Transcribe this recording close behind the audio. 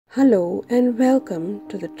Hello and welcome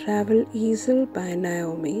to the Travel Easel by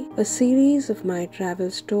Naomi, a series of my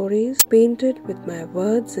travel stories painted with my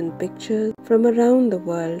words and pictures from around the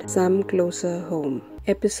world, some closer home.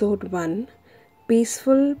 Episode 1: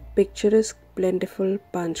 Peaceful, Picturesque, Plentiful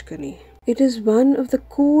Panchgani. It is one of the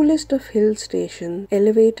coolest of hill stations,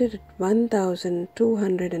 elevated at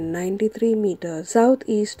 1,293 meters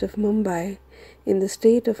southeast of Mumbai in the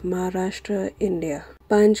state of Maharashtra, India.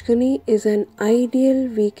 Panchgani is an ideal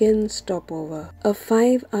weekend stopover, a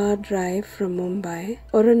 5-hour drive from Mumbai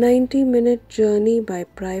or a 90-minute journey by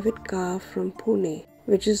private car from Pune,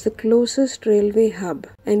 which is the closest railway hub,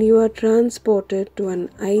 and you are transported to an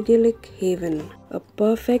idyllic haven, a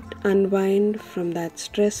perfect unwind from that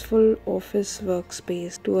stressful office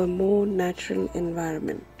workspace to a more natural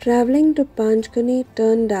environment. Traveling to Panchgani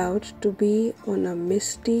turned out to be on a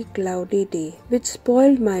misty, cloudy day, which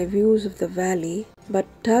spoiled my views of the valley but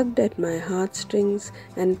tugged at my heartstrings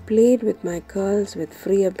and played with my curls with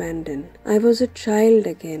free abandon. I was a child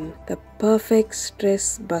again, the perfect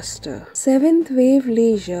stress buster. Seventh Wave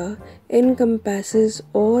Leisure encompasses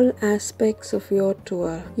all aspects of your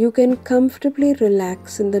tour. You can comfortably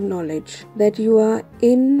relax in the knowledge that you are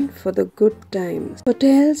in for the good times.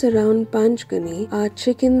 Hotels around Panchgani are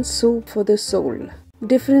chicken soup for the soul.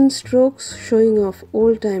 Different strokes showing off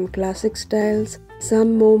old-time classic styles,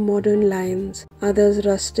 some more modern lines, others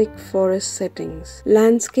rustic forest settings.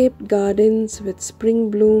 Landscaped gardens with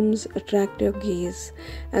spring blooms attract your gaze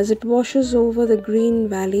as it washes over the green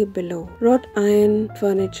valley below. Wrought iron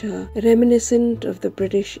furniture reminiscent of the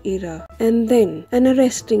British era. And then an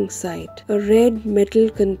arresting sight, a red metal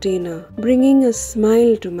container bringing a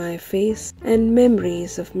smile to my face and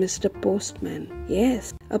memories of Mr. Postman.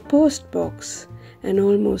 Yes, a post box. An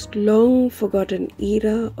almost long forgotten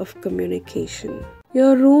era of communication.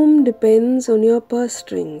 Your room depends on your purse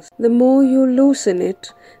strings. The more you loosen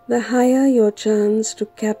it, the higher your chance to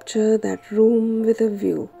capture that room with a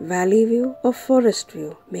view, valley view or forest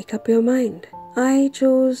view. Make up your mind. I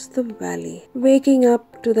chose the valley, waking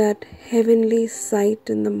up to that heavenly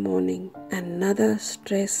sight in the morning. Another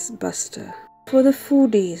stress buster. For the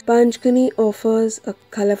foodies, Panchgani offers a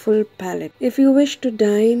colorful palette. If you wish to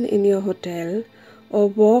dine in your hotel, or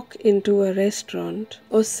walk into a restaurant,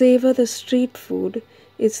 or savor the street food,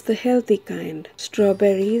 it's the healthy kind.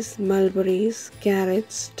 Strawberries, mulberries,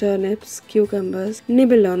 carrots, turnips, cucumbers.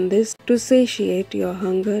 Nibble on this to satiate your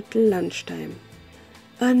hunger till lunchtime.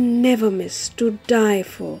 A never miss to die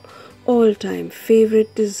for, all-time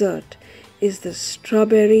favorite dessert is the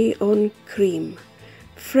strawberry on cream.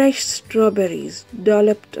 Fresh strawberries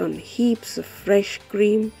dolloped on heaps of fresh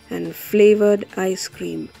cream and flavored ice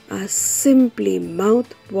cream are simply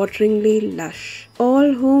mouth-wateringly lush.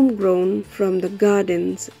 All homegrown from the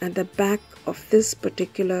gardens at the back of this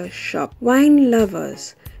particular shop. Wine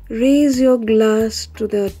lovers, raise your glass to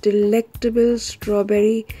the delectable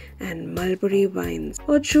strawberry and mulberry wines,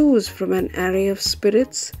 or choose from an array of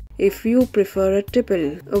spirits if you prefer a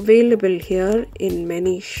tipple, available here in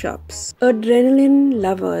many shops. Adrenaline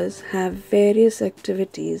lovers have various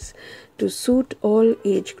activities to suit all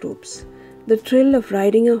age groups. The thrill of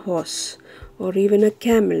riding a horse or even a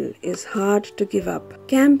camel is hard to give up.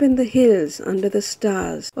 Camp in the hills under the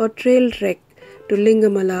stars or trail trek to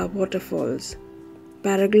Lingamala waterfalls.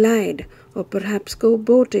 Paraglide or perhaps go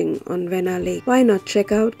boating on Vena Lake. Why not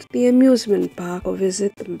check out the amusement park or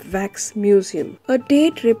visit the Wax Museum? A day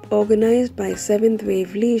trip organized by Seventh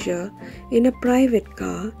Wave Leisure in a private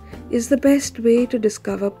car is the best way to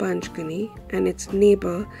discover Panchgani and its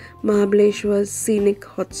neighbor Mahabaleshwar's scenic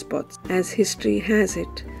hotspots. As history has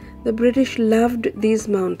it, the British loved these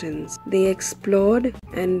mountains. They explored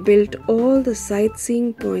and built all the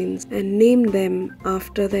sightseeing points and named them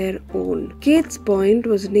after their own. Kate's Point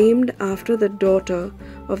was named after the daughter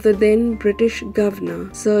of the then British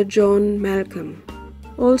Governor, Sir John Malcolm.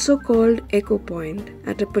 Also called Echo Point,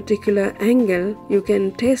 at a particular angle you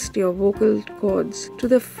can test your vocal cords to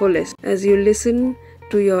the fullest as you listen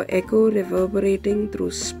to your echo reverberating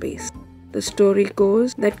through space. The story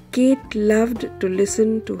goes that Kate loved to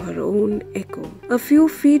listen to her own echo. A few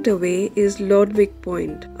feet away is Lodwick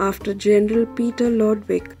Point, after General Peter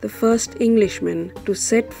Lodwick, the first Englishman to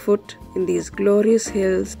set foot in these glorious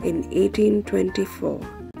hills in 1824.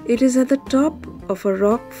 It is at the top of a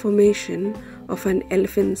rock formation of an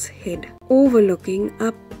elephant's head, overlooking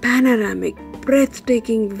a panoramic,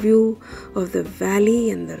 breathtaking view of the valley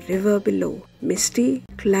and the river below. Misty,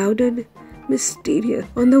 clouded, mysterious.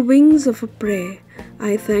 On the wings of a prayer,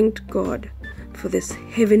 I thanked God for this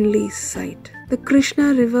heavenly sight. The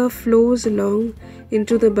Krishna River flows along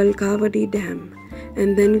into the Balkavadi Dam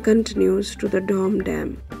and then continues to the Dom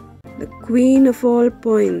Dam. The queen of all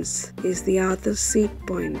points is the Arthur's Seat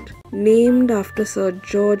Point, named after Sir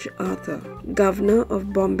George Arthur, governor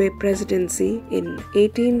of Bombay Presidency in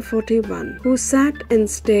 1841, who sat and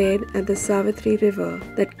stared at the Savitri River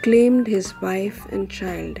that claimed his wife and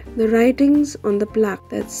child. The writings on the plaque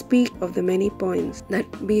that speak of the many points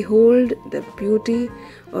that behold the beauty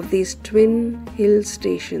of these twin hill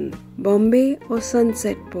stations, Bombay or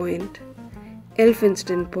Sunset Point,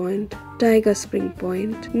 Elphinstone Point, Tiger Spring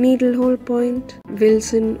Point, Needlehole Point,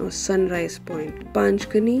 Wilson or Sunrise Point.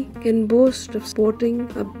 Panchgani can boast of sporting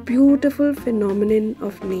a beautiful phenomenon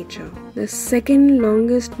of nature, the second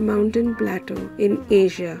longest mountain plateau in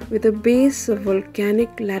Asia, with a base of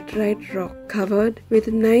volcanic laterite rock covered with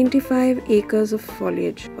 95 acres of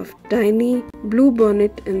foliage of tiny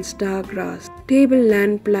bluebonnet and star grass.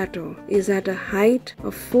 Tableland Plateau is at a height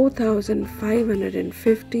of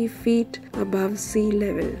 4,550 feet above sea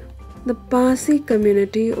level. The Parsi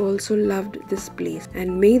community also loved this place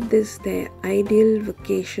and made this their ideal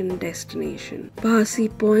vacation destination. Parsi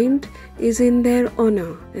Point is in their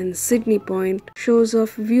honor, and Sydney Point shows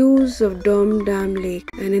off views of Dom Dam Lake,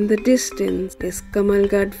 and in the distance is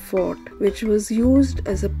Kamalgad Fort, which was used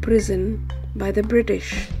as a prison by the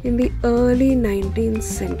British in the early 19th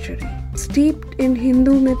century. Steeped in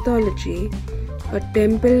Hindu mythology, a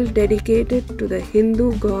temple dedicated to the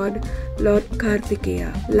Hindu god Lord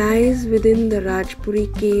Kartikeya lies within the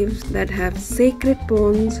Rajpuri caves that have sacred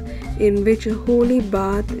ponds in which a holy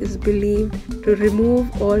bath is believed to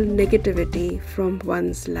remove all negativity from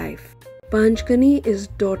one's life. Panchgani is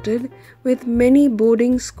dotted with many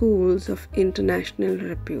boarding schools of international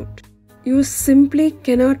repute. You simply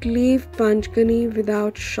cannot leave Panchgani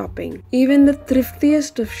without shopping. Even the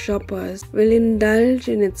thriftiest of shoppers will indulge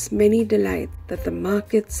in its many delights that the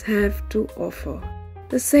markets have to offer.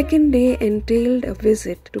 The second day entailed a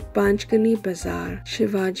visit to Panchgani Bazaar,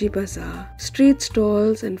 Shivaji Bazaar, street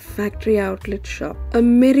stalls and factory outlet shop. A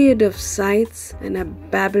myriad of sights and a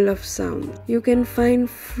babble of sounds. You can find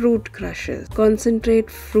fruit crushers,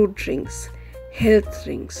 concentrate fruit drinks, health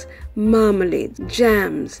drinks, marmalades,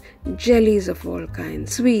 jams, jellies of all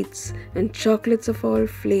kinds, sweets and chocolates of all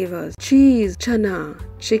flavors, cheese, chana,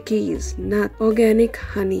 chickpeas, nuts, organic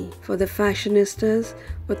honey for the fashionistas,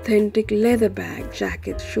 authentic leather bags,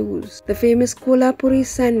 jackets, shoes, the famous Kolhapuri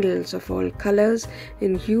sandals of all colors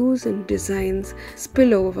in hues and designs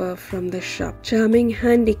spill over from the shop. Charming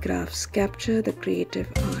handicrafts capture the creative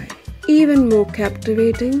eye. Even more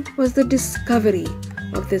captivating was the discovery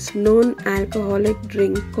of this non-alcoholic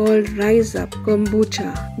drink called Rise Up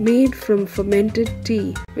Kombucha, made from fermented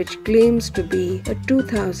tea, which claims to be a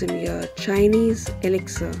 2000-year Chinese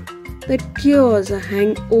elixir that cures a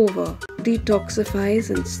hangover, detoxifies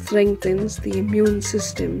and strengthens the immune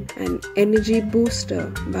system, an energy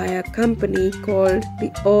booster by a company called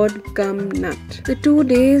the Odd Gum Nut. The 2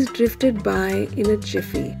 days drifted by in a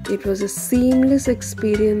jiffy. It was a seamless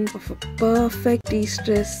experience of a perfect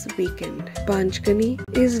de-stress weekend. Panchgani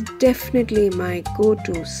is definitely my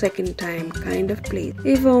go-to second time kind of place,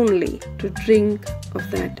 if only to drink of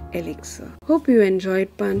that elixir. Hope you enjoyed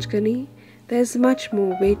Panchgani. There's much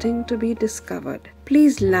more waiting to be discovered.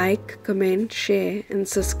 Please like, comment, share and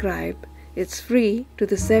subscribe. It's free to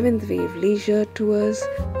the 7th Wave Leisure Tours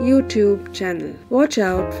YouTube channel. Watch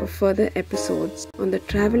out for further episodes on the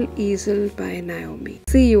Travel Easel by Naomi.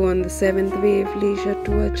 See you on the 7th Wave Leisure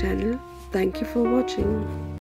Tour channel. Thank you for watching.